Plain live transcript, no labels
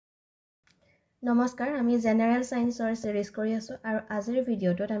নমস্কাৰ আমি জেনাৰেল সায়েন্সৰ সিৰিজ কৰি আছো আৰু আজিৰ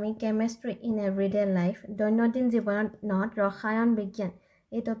ভিডিঅ'টোত আমি কেমিষ্ট্ৰি ইন এভৰিডে লাইফ দৈনন্দিন জীৱনত ৰসায়ন বিজ্ঞান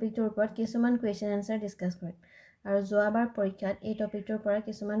এই টপিকটোৰ ওপৰত কিছুমান কুৱেশ্যন আনসাৰ ডিসকাস কৰিম আৰু যোৱাবাৰ পৰীক্ষাত এই টপিকটোৰ পৰা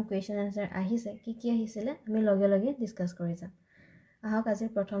কিছুমান কুৱেশ্যন আনসাৰ আহিছে কি আহিছিলে আমি লগে লগে ডিসকাস কৰি যাম আহক আজি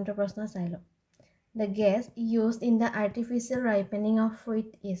প্ৰথমটো প্ৰশ্ন চাই লওঁ The gas used in the artificial ripening of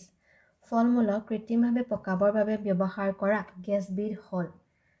fruit is ফলমূলক কৃত্ৰিমভাৱে পকাবৰ বাবে ব্যৱহাৰ কৰা গেছবিধ হ'ল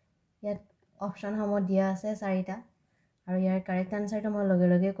ইয়াত অপশন সমূহ দিয়া আছে চাৰিটা আৰু ইয়াৰ কাৰেক্ট আনসাৰটো মই লগে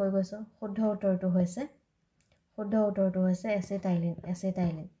লগে কৈ গৈছো শুদ্ধ উত্তৰটো হৈছে এচিটাইলিন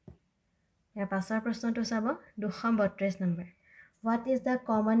ইয়াৰ পাছৰ প্ৰশ্নটো চাব 232 number What is the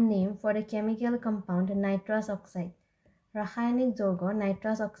common name for the chemical compound nitrous oxide ৰাসায়নিক যৌগ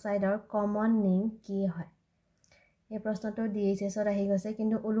নাইট্ৰাছ অক্সাইডৰ কমন নেম কি হয় এই প্ৰশ্নটো ডিএইচএছত আহি গৈছে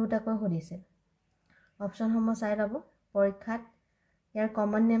কিন্তু উলুটাকৈ সুধিছিল অপশন সমূহ চাই লব পৰীক্ষাত ইয়াৰ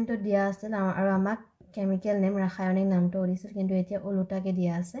কমন নেমটো দিয়া আছিল আৰু আমাক কেমিক্যাল নেম ৰাসায়নিক নামটো দিছিল কিন্তু এতিয়া উলুটাকে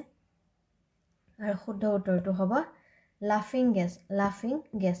দিয়া আছে আৰু শুদ্ধ উত্তৰটো হ'ব লাফিং গেছ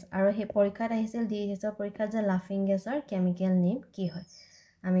আৰু এই পৰীক্ষাত আহিছিল ডিএইচএছৰ পৰীক্ষাত যে লাফিং গেছৰ কেমিক্যাল নেম কি হয়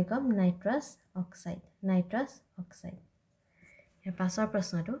আমি কম নাইট্ৰাছ অক্সাইড ইয়াৰ পাছৰ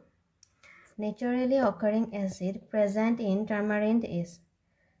প্ৰশ্নটো Naturally occurring acid present in tamarind is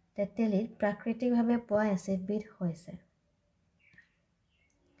তেতেলীত প্ৰাকৃতিকভাৱে পোৱা এচিডবিধ হৈছে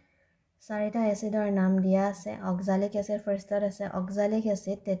চাৰিটা এচিডৰ নাম দিয়া আছে অক্সালিক এচিড ফাৰ্ষ্টত আছে অক্সালিক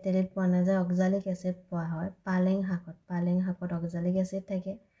এচিড তেতেলীত পোৱা নাযায় অক্সালিক এচিড পোৱা হয় পালেং শাকত অক্সালিক এচিড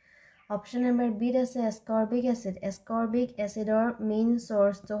থাকে অপশন নম্বৰ বি আছে এস্কৰ্বিক এচিডৰ মেইন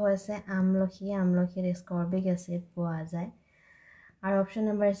সোৰ্সটো হৈছে আমলখিত এস্কৰ্বিক এচিড পোৱা যায় আৰু অপশন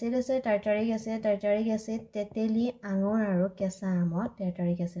নম্বৰ সি আছে টাৰ্টাৰিক এচিড তেতেলী আঙুৰ আৰু কেঁচা আমত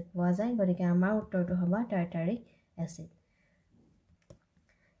টাৰ্টাৰিক এচিড পোৱা যায় গতিকে আমাৰ উত্তৰটো হ'ব টাৰ্টাৰিক এচিড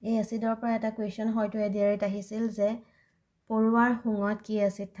এই এচিডৰ পৰা এটা কোৱেশ্চন হয়তো এডিআৰইত আহিছিল যে পৰুৱাৰ হুঙত কি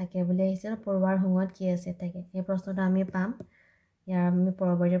এচিড থাকে বুলি আহিছিল পৰুৱাৰ হুঙত কি এচিড থাকে এই প্ৰশ্নটো আমি পাম ইয়াৰ আমি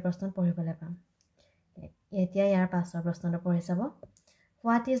পৰৱৰ্তী প্ৰশ্ন পঢ়িবলৈ পাম এতিয়া ইয়াৰ পাছৰ প্ৰশ্নটো পঢ়ি চাব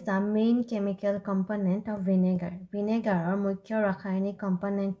What is the main chemical component of vinegar? Vinegar মুখ্য ৰাসায়নিক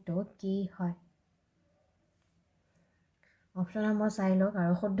কম্পোনেন্টটো কি হয়? অপশন সমূহ চাই লওক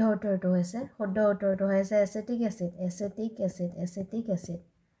আৰু শুদ্ধ উত্তৰটো হৈছে এচিটিক এচিড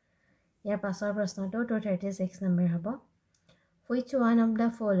ইয়াৰ পাছৰ প্ৰশ্নটো 236 নম্বৰ হ'ব Which one of the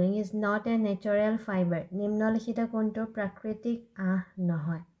following is not a natural fiber? নিম্নলিখিত কোনটো প্ৰাকৃতিক আঁহ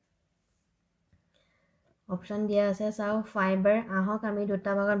নহয় অপশন দিয়া আছে চাও ফাইবাৰ আহক আমি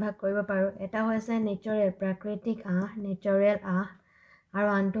দুটা ভাগত ভাগ কৰিব পাৰো এটা হৈছে নেচাৰেল প্ৰাকৃতিক নেচাৰেল আৰু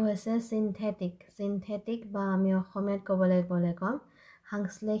আনটো হৈছে সিনথেটিক বা আমি অসমীয়াত ক'বলৈ গ'লে কম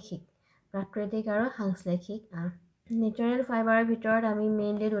সাংশ্লেষিক প্ৰাকৃতিক আৰু সাংশ্লেষিক নেচাৰেল ফাইবাৰৰ ভিতৰত আমি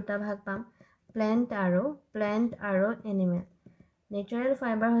মেইনলি দুটা ভাগ পাম প্লান্ট আৰু এনিমেল নেচাৰেল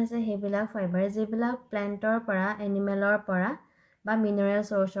ফাইবাৰ হৈছে সেইবিলাক ফাইবাৰ যিবিলাক প্লান্টৰ পৰা এনিমেলৰ পৰা বা মিনাৰেল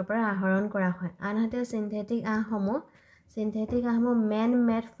সোৰ্সৰ পৰা আহৰণ কৰা হয় আনহাতে সিনথেটিক আহমো মেন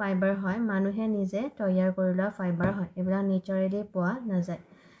মেড ফাইবাৰ হয় মানুহে নিজে তৈয়াৰ কৰি লোৱা ফাইবাৰ হয় এইবিলাক নেচাৰেলি পোৱা নাযায়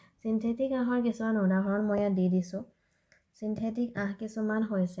সিনথেটিক আহৰ কিছুমান উদাহৰণ মই দি দিছো সিনথেটিক আহ কিছুমান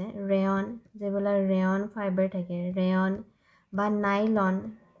হৈছে ৰেয়ন যেবিলাক ৰেয়ন ফাইবাৰ থাকে ৰেয়ন বা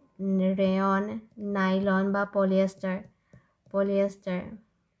নাইলন বা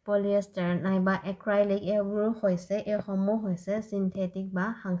পলিয়েষ্টাৰ নাইবা এক্ৰাইলিক এইসমূহ হৈছে সিনথেটিক বা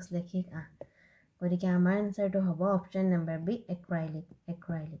সাংশ্লেষিক আহ গতিকে আমাৰ আনসাৰটো হ'ব অপশন নম্বৰ বি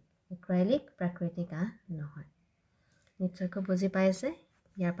এক্ৰাইলিক প্ৰাকৃতিক আহ নহয় নিশ্চয়কৈ বুজি পাইছে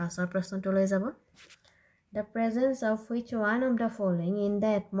ইয়াৰ পাছৰ প্ৰশ্নটো লৈ যাব The presence of which one of the following in the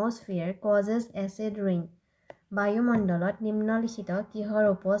atmosphere causes acid rain বায়ুমণ্ডলত নিম্নলিখিত কিহৰ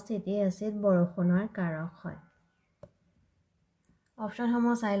উপস্থিতি এচিড বৰষুণৰ কাৰক হয় অপশন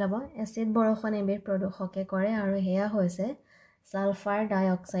সমূহ চাই লব এচিড বৰষুণ এবিধ প্ৰদূষকে কৰে আৰু হেয়া হৈছে সালফাৰ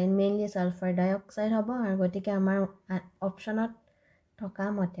ডাই অক্সাইড মেইনলি সালফাৰ ডাই অক্সাইড হ'ব আৰু গতিকে আমাৰ অপশনত থকা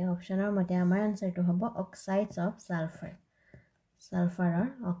অপশনৰ মতে আমাৰ আনসাৰটো হ'ব অক্সাইডছ অফ সালফাৰৰ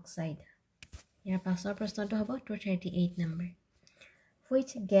অক্সাইড ইয়াৰ পাছৰ প্ৰশ্নটো হ'ব 238 number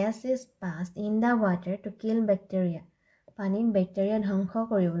Which gas is passed in the water to kill bacteria পানীত বেক্টেৰিয়া ধ্বংস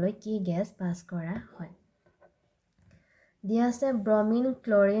কৰিবলৈ কি গেছ পাছ কৰা হয় দিয়া আছে ব্ৰমিন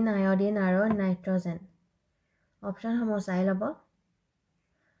ক্লোৰিন আয়োডিন আৰু নাইট্ৰজেন অপশন সমূহ চাই লব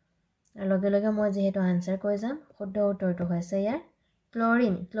লগে লগে মই যেহেতু আনসাৰ কৈ যাম শুদ্ধ উত্তৰটো হৈছে ইয়াৰ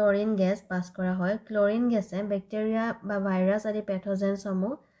ক্লোৰিন গেছ পাছ কৰা হয় ক্লোৰিন গেছে বেক্টেৰিয়া বা ভাইৰাছ আদি পেথোজেন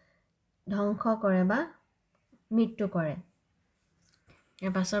সমূহ ধ্বংস কৰে বা মৃত্যু কৰে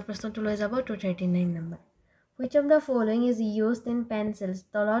ইয়াৰ পাছৰ প্ৰশ্নটো লৈ যাব 239 number Which of the following is used in pencils?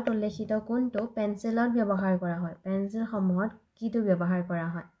 তলত উল্লেখিত কোনটো পেন্সিলত ব্যৱহাৰ কৰা হয়? পেন্সিল সমূহত কিটো ব্যৱহাৰ কৰা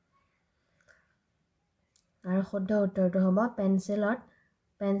হয়? আৰু শুদ্ধ উত্তৰটো হ'ব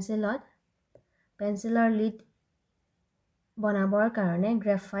পেন্সিলৰ লিড বনাবৰ কাৰণে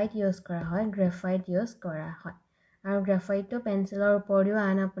গ্ৰাফাইট ইউজ কৰা হয়, আৰু গ্ৰাফাইটটো পেন্সিলৰ উপৰিও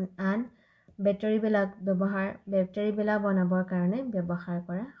আন বেটাৰীবিলাক বনাবৰ কাৰণে ব্যৱহাৰ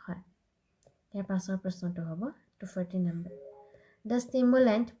কৰা হয়। ইয়াৰ পাছৰ প্ৰশ্নটো হ'ব 240 number. The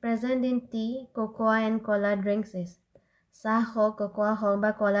stimulant present in tea, cocoa and cola drinks is? চাহ হওক, কোকোৱা হওক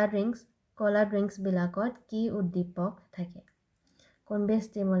বা কলা ড্ৰিংকছ বিলাকত কি উদ্দীপক থাকে? কোনবিধ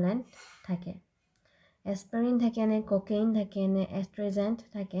ষ্টিমুলেণ্ট থাকে? এস্পিৰিন থাকে নে, কোকেইন থাকে নে, এষ্ট্ৰেজেন্ট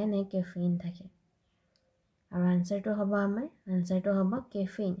থাকে নে, কেফিন থাকে? আৰু আনসাৰটো হ'ব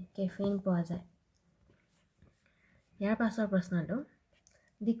কেফিন পোৱা যায়। ইয়াৰ পাছৰ প্ৰশ্নটো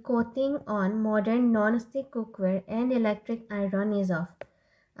The coating on modern non-stick cookware and electric iron is of?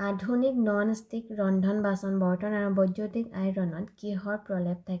 আধুনিক নন-ষ্টিক ৰন্ধন বাচন বৰ্তন আৰু বৈদ্যুতিক আইৰণত কিহৰ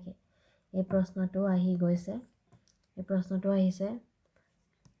প্ৰলেপ থাকে? এই প্ৰশ্নটো আহিছে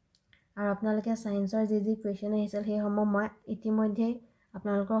আৰু আপোনালোকে সায়েন্সৰ যি কুৱেশ্যন আহিছিল সেইসমূহ মই ইতিমধ্যে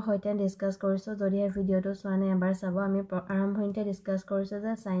আপোনালোকৰ সৈতে ডিসকাস কৰিছোঁ। যদি এই ভিডিঅ'টো চোৱা নাই এবাৰ চাব। আমি আৰম্ভণিতে ডিসকাস কৰিছোঁ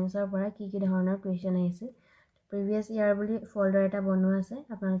যে সায়েন্সৰ পৰা কি ধৰণৰ কুৱেশ্যন আহিছিল। প্ৰিভিয়াছ ইয়াৰ বুলি ফল্ডাৰ এটা বনোৱা আছে,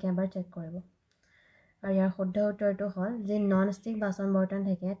 আপোনালোকে এবাৰ চেক কৰিব। আৰু ইয়াৰ শুদ্ধ উত্তৰটো হ'ল যে নন ষ্টিক বাচন বৰ্তন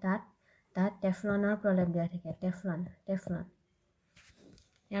থাকে তাত টেফলনৰ প্ৰলেপ দিয়া থাকে, টেফলন।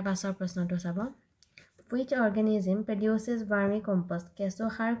 ইয়াৰ পাছৰ প্ৰশ্নটো চাব। Which organism produces vermicompost? কেঁচু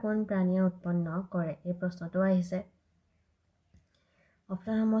সাৰ কোন প্ৰাণীয়ে উৎপন্ন কৰে? এই প্ৰশ্নটো আহিছে।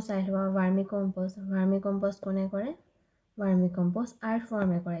 অপশ্যনসমূহ চাই লোৱা। ভাৰ্মিকম্পোষ্ট কোনে কৰে? ভাৰ্মিকম্পোষ্ট আৰ্থ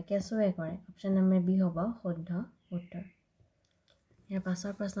ফৰ্মে কৰে, কেঁচুৱে কৰে। অপশ্যন নম্বৰ বি হ'ব শুদ্ধ উত্তৰ। ইয়াৰ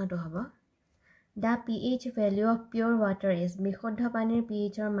পাছৰ প্ৰশ্নটো হ'ব The pH value of pure water is? বিশুদ্ধ পানীৰ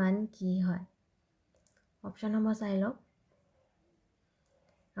pHৰ মান কি হয়? অপশ্যনসমূহ চাই লওক।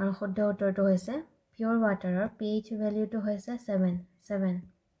 আৰু শুদ্ধ উত্তৰটো হৈছে পিয়ৰ ৱাটাৰৰ pH ভ্যালুটো হৈছে 7।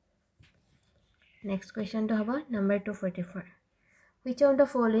 নেক্সট কুৱেশ্যনটো হ'ব number 244। Which of the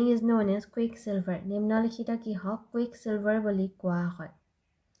following is known as quicksilver? নিম্নলিখিত কিহক quicksilver বুলি কোৱা হয়?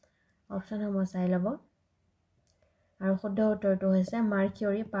 অপশ্যনসমূহ চাই ল'ব। আৰু শুদ্ধ উত্তৰটো হৈছে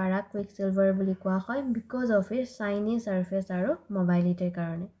মাৰ্কিউৰি। পাৰাক quicksilver বুলি কোৱা হয় because of its shiny surface আৰু মোবাইলিটিৰ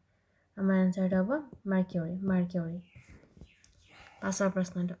কাৰণে। আমাৰ আনসাৰটো হ'ব মাৰ্কিউৰি। পাছৰ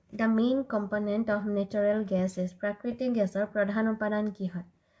প্ৰশ্নটো The main component of natural gas is? প্ৰাকৃতিক গেছৰ প্ৰধান উপাদান কি হয়?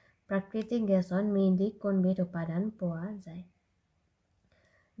 প্ৰাকৃতিক গেছত মেইনলি কোনবিধ উপাদান পোৱা যায়?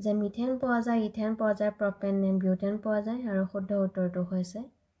 যে মিথেন পোৱা যায়, ইথেন পোৱা যায়, প্ৰপেন নে বিউটেন পোৱা যায়। আৰু শুদ্ধ উত্তৰটো হৈছে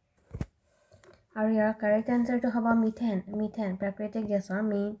আৰু ইয়াৰ কাৰেক্ট আনসাৰটো হ'ব মিথেন। প্ৰাকৃতিক গেছৰ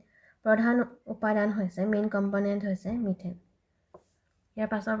প্ৰধান উপাদান হৈছে মেইন কম্পোনেন্ট হৈছে মিথেন। ইয়াৰ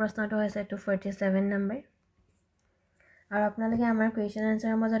পাছৰ প্ৰশ্নটো হৈছে 247 নম্বৰ। আৰু আপোনালোকে আমাৰ কুৱেশ্যন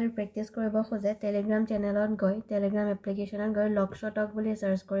আনসাৰৰ মাজত প্ৰেক্টিছ কৰিব খোজে টেলিগ্ৰাম চেনেলত গৈ টেলিগ্ৰাম এপ্লিকেশ্যনত গৈ লক্ষ্যটক বুলি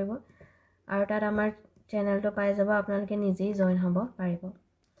সাৰ্চ কৰিব আৰু তাত আমাৰ চেনেলটো পাই যাব। আপোনালোকে নিজেই জয়েন হ'ব পাৰিব।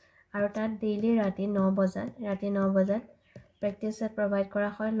 আৰু তাত ডেইলি ৰাতি 9 বজাত প্ৰেক্টিছ সেট প্ৰভাইড কৰা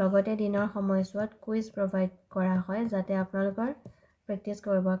হয়। লগতে দিনৰ সময়ছোৱাত কুইজ প্ৰভাইড কৰা হয় যাতে আপোনালোকৰ প্ৰেক্টিছ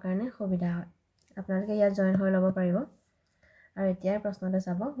কৰিবৰ কাৰণে সুবিধা হয়। আপোনালোকে ইয়াত জয়েন হৈ ল'ব পাৰিব। আৰু এতিয়াৰ প্ৰশ্নটো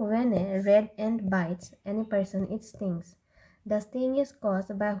চাব। When a red ant bites any person it stings. The sting is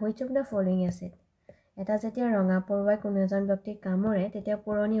caused by which of the following acid? এটা যেতিয়া ৰঙা পৰুৱাই কোনো এজন ব্যক্তিক কামুৰে তেতিয়া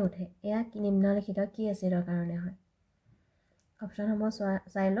পুৰণি উঠে। এয়া নিম্নলিখিত কি এচিডৰ কাৰণে হয়? অপশ্যনসমূহ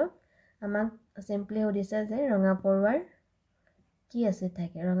চাই লওক। আমাক সিম্পলি সুধিছে যে ৰঙা পৰুৱাৰ কি এচিড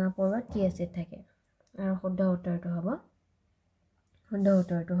থাকে, আৰু শুদ্ধ উত্তৰটো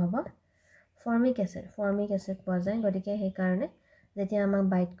হ'ব ফৰ্মিক এচিড পোৱা যায়। গতিকে সেইকাৰণে যেতিয়া আমাক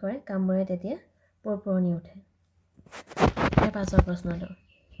বাইট কৰে কামুৰে তেতিয়া পুৰণি উঠে। ইয়াৰ পাছৰ প্ৰশ্নটো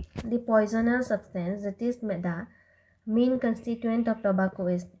The poisonous substance that is the main constituent of tobacco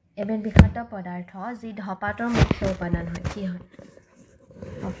is? এবিধ বিষাক্ত পদাৰ্থ যি ধঁপাতৰ মুখ্য উপাদান হয়, কি হয়?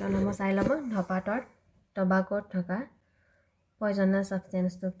 অপশ্যনসমূহ চাই ল'ব। টবাকোত থকা পয়জনাছ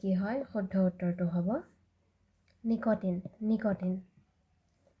সাবষ্টেন্সটো কি হয়? শুদ্ধ উত্তৰটো হ'ব নিকোটিন।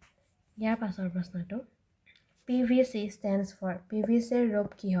 ইয়াৰ পাছৰ প্ৰশ্নটো PVC stands for? PVCৰ ৰূপ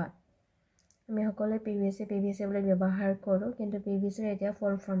কি হয়? আমি সকলোৱে PVC বুলি ব্যৱহাৰ কৰোঁ, কিন্তু PVCৰ এতিয়া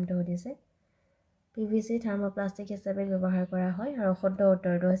ফুল ফৰ্মটো সুধিছে। PVC থাৰ্মোপ্লাষ্টিক হিচাপে ব্যৱহাৰ কৰা হয়। আৰু শুদ্ধ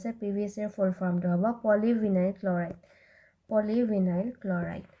উত্তৰটো হৈছে PVCৰ ফুল ফৰ্মটো হ'ব পলিভিনাইল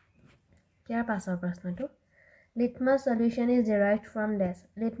ক্লৰাইড। ইয়াৰ পাছৰ প্ৰশ্নটো litmus solution is derived from dash?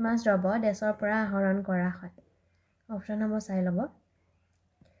 Litmus দ্ৰৱ ডেছৰ পৰা আহৰণ কৰা হয়। অপশ্যনসমূহ চাই ল'ব।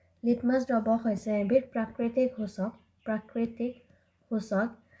 লিটমাছ দ্ৰৱ হৈছে এবিধ প্ৰাকৃতিক সূচক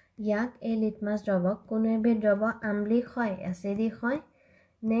ইয়াক এই লিটমাছ দ্ৰৱক কোনো এবিধ দ্ৰৱ আম্লিক হয় এচিডিক হয়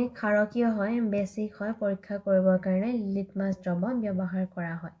নে ক্ষাৰকীয় হয় বেছিক হয় পৰীক্ষা কৰিবৰ কাৰণে লিটমাছ দ্ৰৱ ব্যৱহাৰ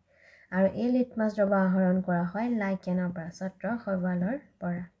কৰা হয় আৰু এই লিটমাছ দ্ৰৱ আহৰণ কৰা হয় লাইকেনৰ পৰা ছত্ৰ শৈবালৰ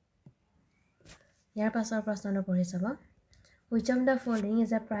পৰা ইয়াৰ পাছৰ প্ৰশ্নটো পঢ়ি চাব Which of the following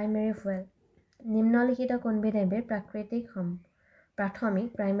is a primary fuel? নিম্নলিখিত কোনবিধ এবিধ প্ৰাথমিক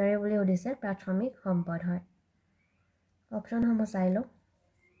প্ৰাইমাৰী বুলি উদিছে প্ৰাথমিক সম্পদ হয় অপচনসমূহ চাই লওক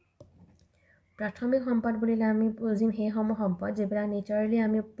প্ৰাথমিক সম্পদ বুলিলে আমি বুজিম সেইসমূহ সম্পদ যিবিলাক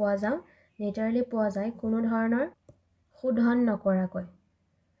নেচাৰেলি পোৱা যায় কোনো ধৰণৰ শোধন নকৰাকৈ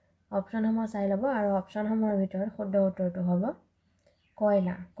অপচনসমূহ চাই ল'ব আৰু অপচনসমূহৰ ভিতৰত শুদ্ধ উত্তৰটো হ'ব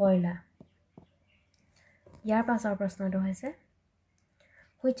কয়লা ইয়াৰ পাছৰ প্ৰশ্নটো হৈছে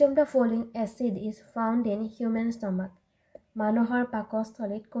Which of the following acid is found in human stomach? মানুহৰ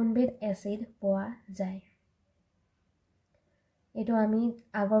পাকস্থলীত কোনবিধ এচিড পোৱা যায় এইটো আমি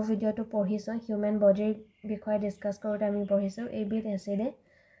আগৰ ভিডিঅ'টো পঢ়িছো হিউম্যান বডিৰ বিষয়ে ডিসকাস কৰোঁতে আমি পঢ়িছো এইবিধ এচিডে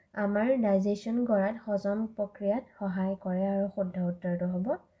আমাৰ ডাইজেশন কৰাত হজম প্ৰক্ৰিয়াত সহায় কৰে আৰু শুদ্ধ উত্তৰটো হ'ব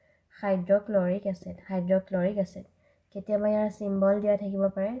হাইড্ৰক্লৰিক এচিড কেতিয়াবা ইয়াৰ সিম্বল দিয়া থাকিব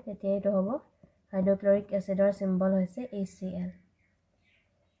পাৰে তেতিয়া এইটো হ'ব হাইড্ৰক্লৰিক এচিডৰ সিম্বল হৈছে HCl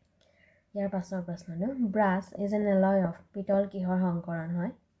ইয়াৰ পাছৰ প্ৰশ্নটো brush is an alloy of পিতল কিহৰ সংকৰণ হয়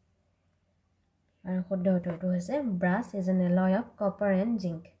আৰু শুদ্ধ উত্তৰটো হৈছে brush is an alloy of copper and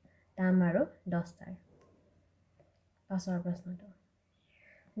zinc তাম আৰু দস্তাৰ পাছৰ প্ৰশ্নটো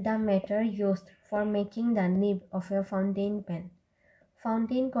The matter used for making the nib of a fountain pen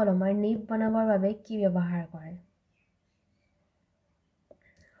fountain কলমৰ নিব বনাবৰ বাবে কি ব্যৱহাৰ কৰে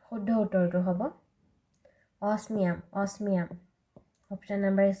শুদ্ধ উত্তৰটো হ'ব অসমিয়াম অপচন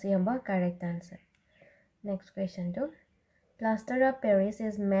নম্বৰ C হ'ব correct answer next কোৱেশ্চনটো Plaster of Paris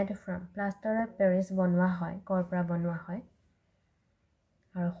is made from Plaster of Paris বনোৱা হয় কৰ পৰা বনোৱা হয়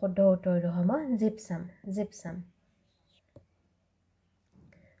আৰু শুদ্ধ উত্তৰটো হ'ব জিপসাম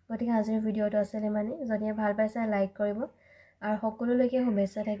গতিকে আজিৰ ভিডিঅ'টো আছিল মানে যদি ভাল পাইছে লাইক কৰিব আৰু সকলোলৈকে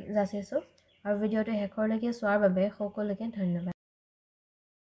শুভেচ্ছা যাচিছো আৰু ভিডিঅ'টো শেষৰলৈকে চোৱাৰ বাবে সকলোকে ধন্যবাদ